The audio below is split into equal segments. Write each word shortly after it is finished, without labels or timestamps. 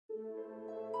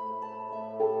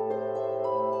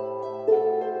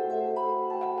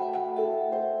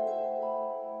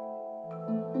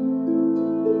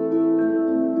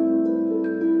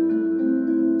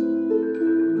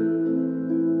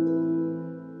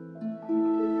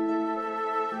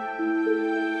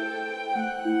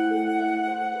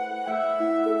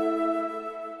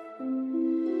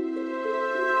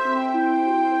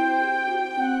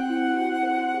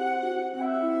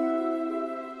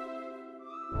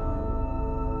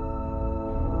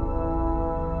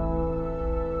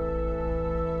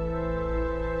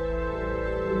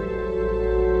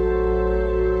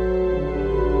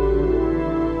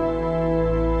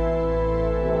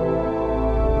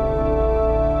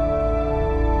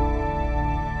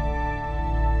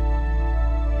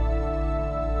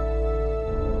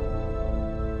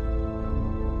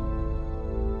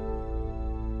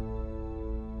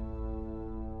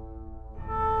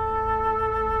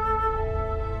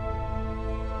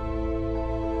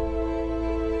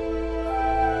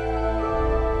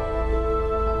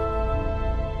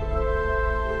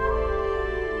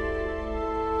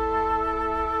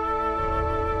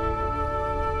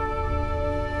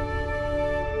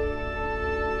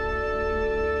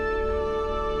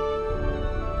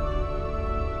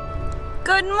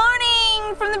Good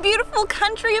morning from the beautiful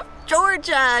country of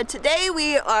Georgia. Today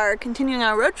we are continuing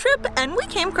our road trip and we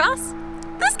came across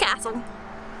this castle.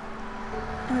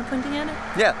 Am I pointing at it?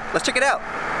 Yeah, let's check it out.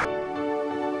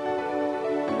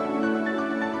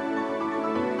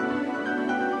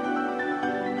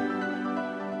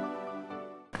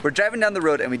 We're driving down the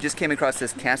road and we just came across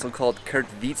this castle called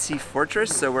Khertvisi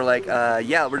Fortress. So we're like,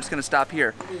 yeah, we're just gonna stop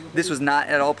here. This was not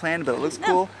at all planned, but it looks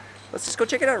cool. Let's just go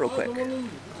check it out real quick.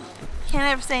 Can't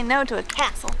ever say no to a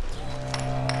castle.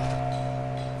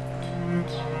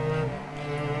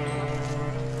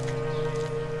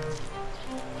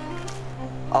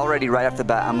 Already right off the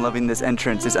bat, I'm loving this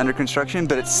entrance. It's under construction,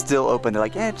 but it's still open. They're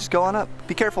like, yeah, just go on up.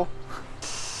 Be careful.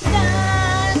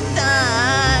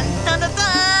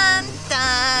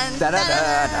 Dun, dun, dun,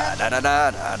 dun, dun,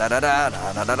 dun,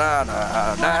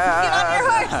 Get on your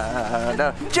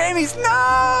horse! Jamie's,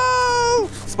 no!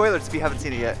 Spoilers if you haven't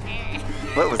seen it yet.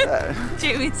 What was that?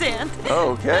 Jamie's hand. Oh,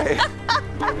 okay.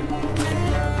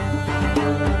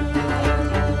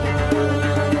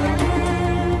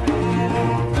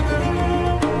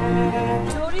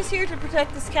 Nobody's here to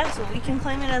protect this castle. We can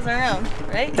claim it as our own,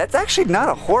 right? That's actually not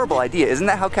a horrible idea. Isn't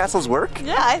that how castles work?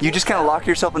 Yeah, I think you just kind of lock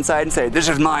yourself inside and say, this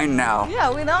is mine now. Yeah,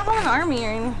 we don't have an army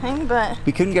or anything, but...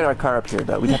 We couldn't get our car up here,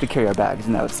 though. We'd have to carry our bags,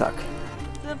 and that would suck.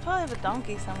 They'll probably have a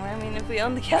donkey somewhere. I mean, if we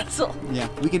own the castle. Yeah.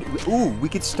 We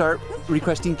could start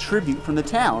requesting tribute from the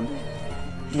town.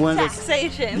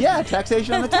 Taxation. Yeah,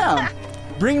 taxation on the town.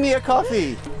 Bring me a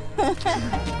coffee. All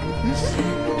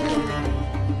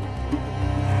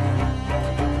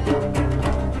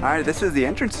right, this is the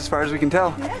entrance as far as we can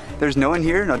tell. Yeah. There's no one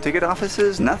here, no ticket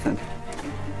offices, nothing.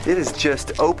 It is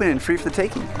just open and free for the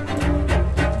taking.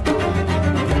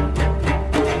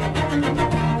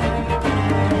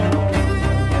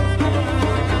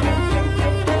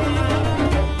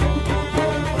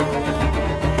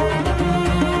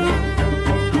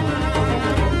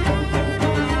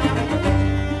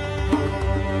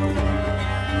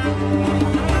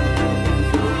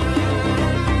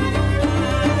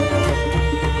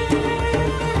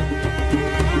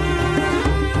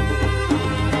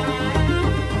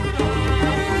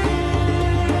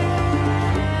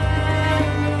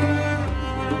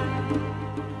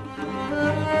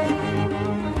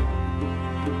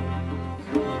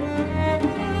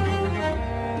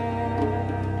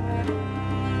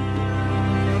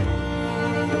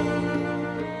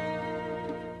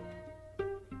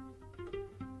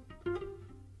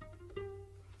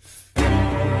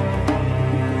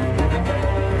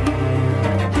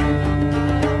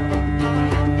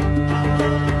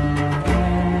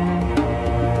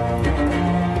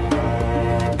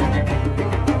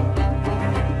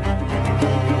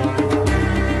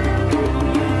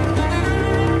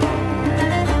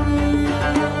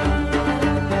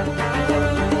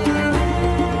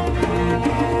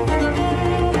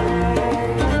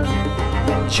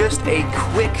 Just a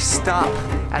quick stop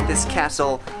at this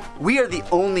castle. We are the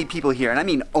only people here, and I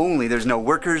mean only. There's no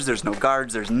workers, there's no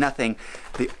guards, there's nothing.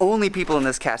 The only people in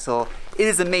this castle. It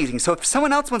is amazing. So if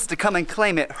someone else wants to come and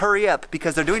claim it, hurry up,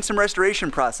 because they're doing some restoration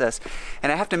process.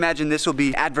 And I have to imagine this will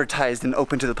be advertised and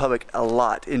open to the public a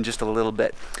lot in just a little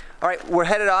bit. All right, we're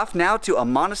headed off now to a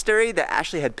monastery that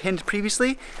Ashley had pinned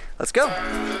previously. Let's go.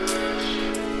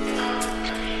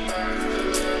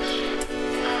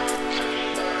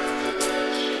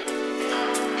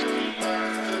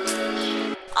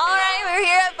 We're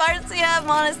here at Vardzia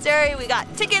Monastery. We got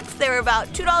tickets. They were about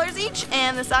 $2 each,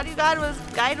 and the audio guide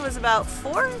was about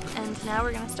 $4. And now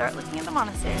we're gonna start looking at the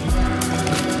monastery.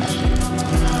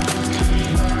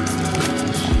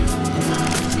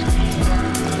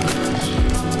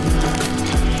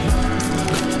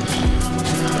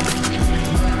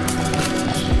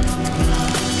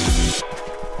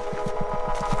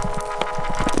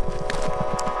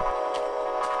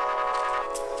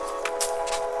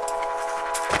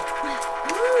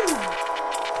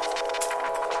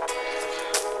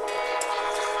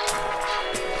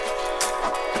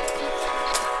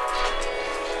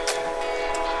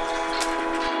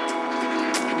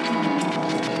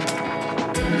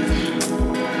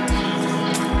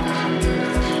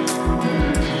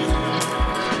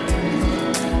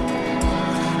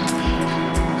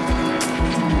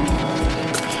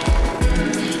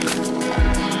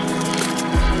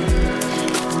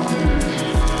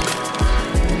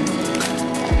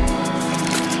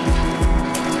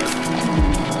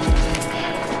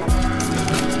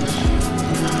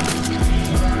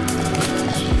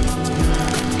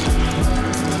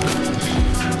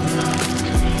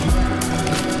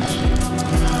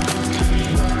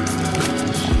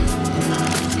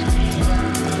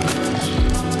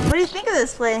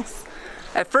 this place?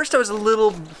 At first I was a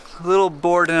little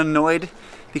bored and annoyed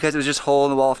because it was just hole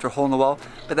in the wall after hole in the wall.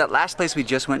 But that last place we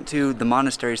just went to, the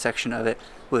monastery section of it,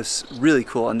 was really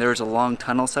cool, and there was a long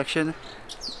tunnel section.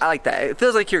 I like that. It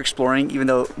feels like you're exploring, even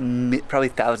though probably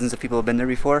thousands of people have been there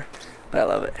before, but I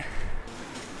love it.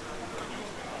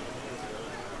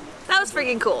 That was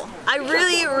freaking cool. I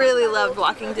really loved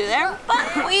walking through there,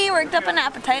 but we worked up an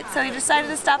appetite, so we decided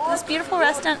to stop at this beautiful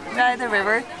restaurant by the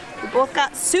river. We both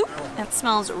got soup. It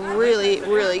smells really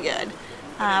good.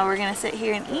 We're gonna sit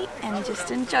here and eat and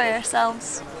just enjoy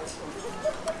ourselves.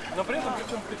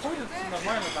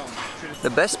 The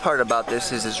best part about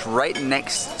this is it's right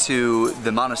next to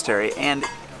the monastery, and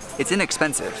it's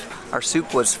inexpensive. Our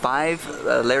soup was 5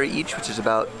 lari each, which is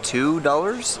about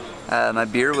 $2. My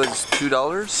beer was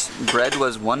 $2. Bread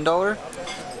was $1.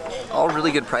 All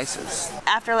really good prices.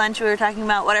 After lunch we were talking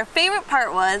about what our favorite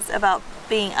part was about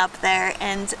being up there,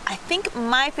 and I think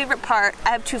my favorite part,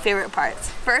 I have 2 favorite parts.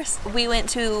 First, we went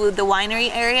to the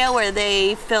winery area where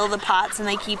they fill the pots and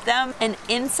they keep them, and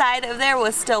inside of there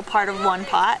was still part of one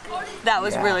pot. That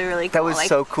was really cool. That was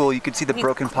so cool. You could see the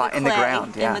broken pot in the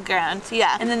ground. In the ground,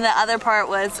 yeah. And then the other part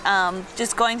was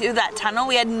just going through that tunnel.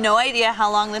 We had no idea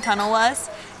how long the tunnel was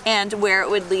and where it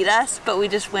would lead us, but we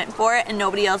just went for it and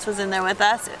nobody else was in there with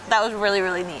us. That was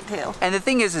really neat too. And the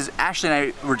thing is Ashley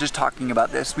and I were just talking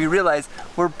about this. We realized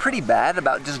we're pretty bad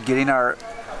about just getting our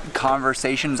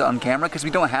conversations on camera because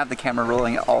we don't have the camera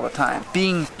rolling all the time.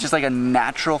 Being just like a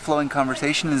natural flowing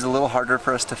conversation is a little harder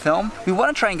for us to film. We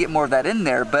want to try and get more of that in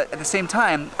there, but at the same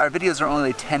time, our videos are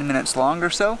only 10 minutes long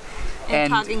or so.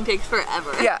 And talking takes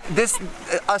forever. Yeah,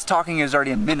 us talking is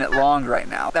already a minute long right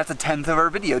now. That's 1/10 of our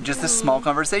video, just this small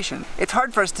conversation. It's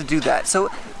hard for us to do that. So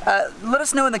let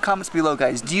us know in the comments below,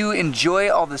 guys. Do you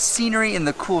enjoy all the scenery and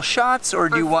the cool shots, or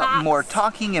do you want more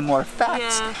talking and more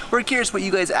facts? Yeah. We're curious what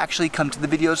you guys actually come to the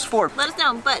videos for. Let us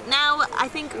know, but now I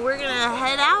think we're gonna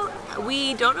head out.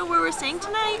 We don't know where we're staying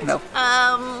tonight. No.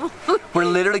 We're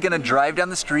literally gonna drive down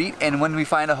the street, and when we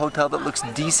find a hotel that looks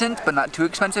decent but not too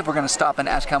expensive, we're gonna stop and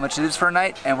ask how much it is for a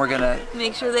night, and we're gonna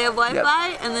make sure they have Wi-Fi,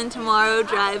 and then tomorrow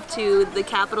drive to the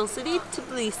capital city,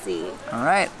 Tbilisi. All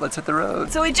right, let's hit the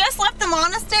road. So we just left the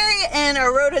monastery, and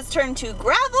our road has turned to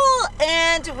gravel,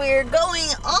 and we're going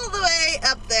all the way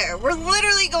up there. We're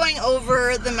literally going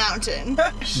over the mountain.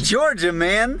 Georgia,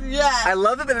 man. Yeah. I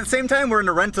love it, but at the same time, we're in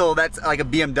a rental that's like a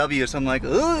BMW, so I'm like,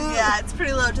 ooh. Yeah, it's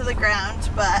pretty low to the ground,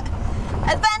 but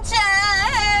adventure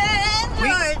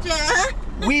in Georgia.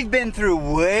 We've been through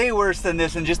way worse than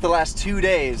this in just the last 2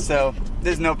 days, so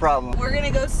there's no problem. We're gonna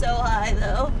go so high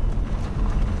though.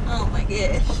 Oh my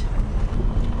gosh.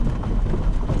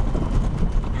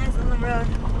 Eyes on the road.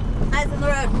 Eyes on the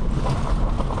road.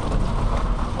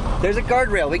 There's a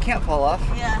guardrail. We can't fall off.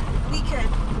 Yeah, we could.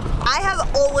 I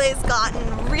have always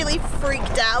gotten really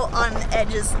freaked out on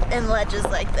edges and ledges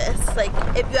like this. Like,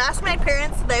 if you ask my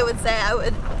parents, they would say I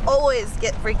would always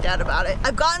get freaked out about it.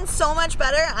 I've gotten so much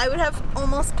better. I would have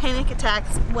almost panic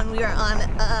attacks when we were on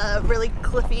a really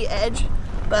cliffy edge,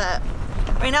 but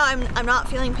right now I'm not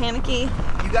feeling panicky.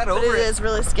 You got over it. But it is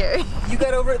really scary. You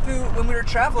got over it through when we were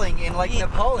traveling in like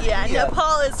Nepal and India.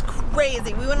 Nepal is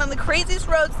crazy. We went on the craziest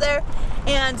roads there,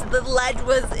 and the ledge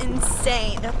was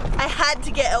insane. I had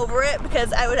to get over it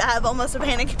because I would have almost a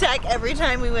panic attack every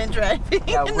time we went driving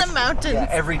in the mountains. Yeah,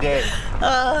 every day.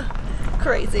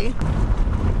 Crazy.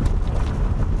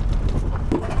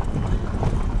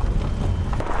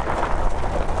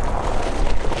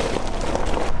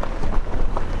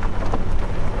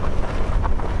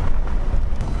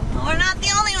 We're not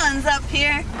the only ones up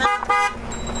here.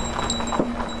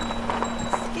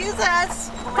 Excuse us.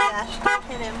 Oh my gosh,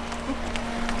 hit him.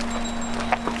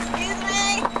 Excuse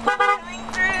me, coming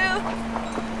through.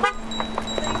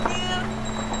 Thank you.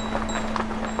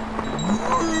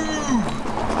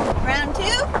 Round 2.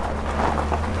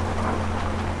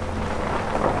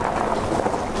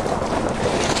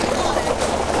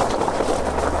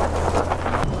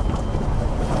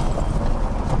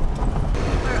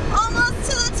 We're almost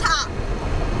to the top.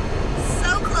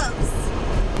 So close.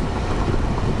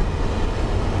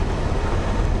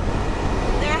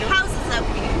 There are houses up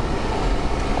here.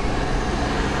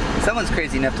 Someone's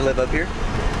crazy enough to live up here.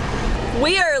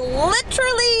 We are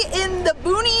literally in the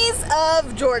boonies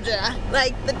of Georgia.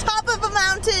 Like the top of a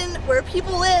mountain where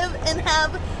people live and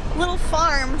have little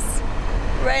farms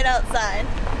right outside.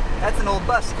 That's an old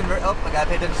bus. Oh, I gotta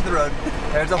pay attention to the road.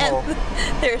 There's a hole.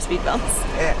 There are speed bumps.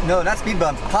 Yeah, no, not speed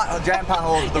bumps. Giant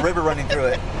potholes with the river running through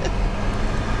it.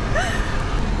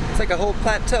 It's like a whole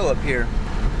plateau up here.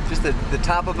 Just the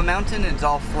top of a mountain, and it's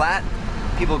all flat.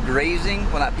 People grazing.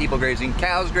 Well, not people grazing.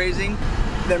 Cows grazing.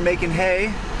 They're making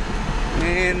hay.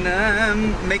 And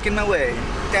I'm making my way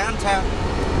downtown,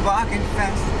 walking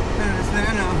fast,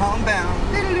 and I'm homebound.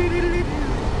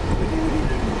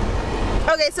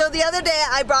 Okay, so the other day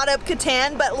I brought up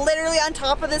Catan, but literally on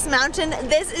top of this mountain,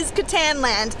 this is Catan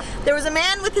land. There was a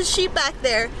man with his sheep back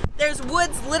there. There's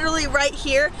woods literally right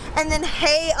here, and then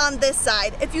hay on this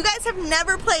side. If you guys have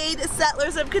never played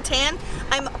Settlers of Catan,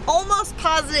 I'm almost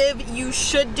positive you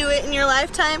should do it in your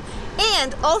lifetime.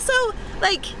 And also,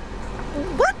 like,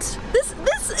 what? This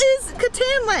is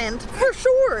Catan land, for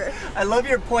sure. I love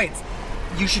your points.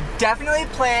 You should definitely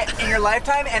play it in your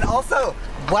lifetime, and also,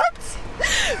 what?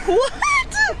 What?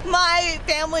 My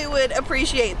family would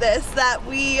appreciate this, that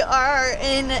we are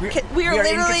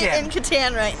literally in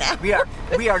Catan right now.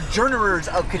 We are journeyers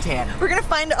of Catan. We're gonna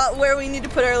find out where we need to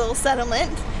put our little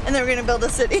settlement, and then we're gonna build a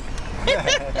city.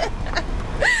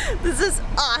 This is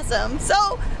awesome.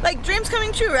 So, like, dreams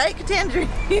coming true, right? Catan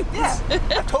dreams. Yeah,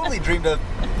 I've totally dreamed of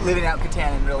living out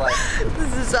Catan in real life.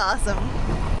 This is awesome.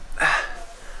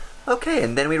 Okay,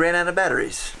 and then we ran out of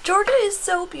batteries. Georgia is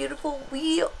so beautiful.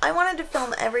 I wanted to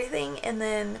film everything, and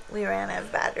then we ran out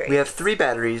of batteries. We have 3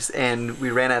 batteries, and we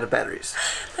ran out of batteries.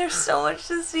 There's so much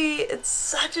to see. It's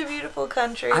such a beautiful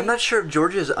country. I'm not sure if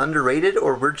Georgia is underrated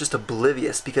or we're just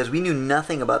oblivious, because we knew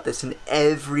nothing about this, and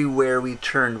everywhere we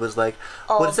turned was like,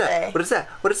 what is that? What is that?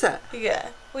 What is that? Yeah.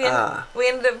 We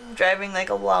ended up driving like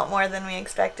a lot more than we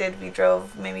expected. We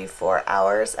drove maybe 4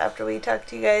 hours after we talked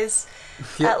to you guys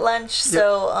at lunch.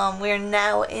 So we're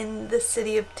now in the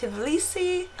city of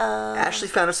Tbilisi. Ashley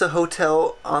found us a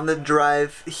hotel on the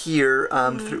drive here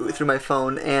through my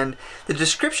phone, and the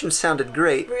description sounded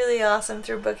great. Really awesome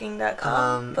through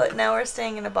booking.com, but now we're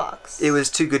staying in a box. It was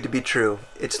too good to be true.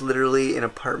 It's literally an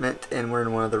apartment, and we're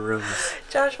in one of the rooms.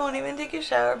 Josh won't even take a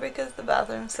shower because the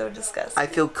bathroom's so disgusting. I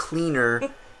feel cleaner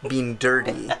being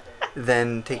dirty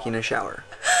than taking a shower.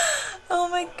 Oh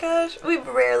my gosh, we've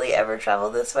rarely ever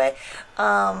traveled this way.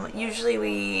 Usually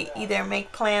we either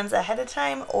make plans ahead of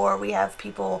time or we have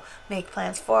people make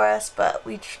plans for us, but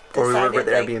we decided, or we work with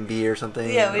Airbnb or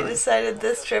something. Yeah, we decided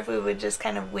this trip we would just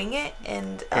kind of wing it,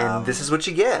 and this is what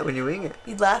you get when you wing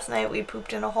it. Last night we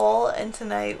pooped in a hole, and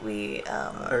tonight we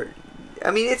I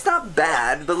mean, it's not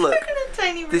bad, but look, in a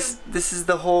tiny room. This is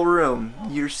the whole room.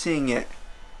 You're seeing it.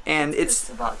 And it's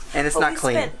not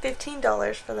clean. We spent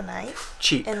 $15 for the night.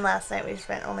 Cheap. And last night we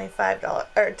spent only $5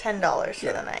 or $10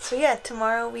 for the night. So yeah,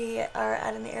 tomorrow we are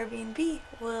at an Airbnb.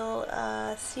 We'll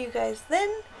see you guys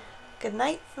then. Good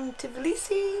night from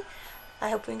Tbilisi.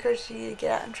 I hope we encourage you to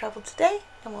get out and travel today,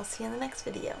 and we'll see you in the next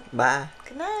video. Bye.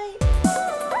 Good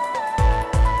night.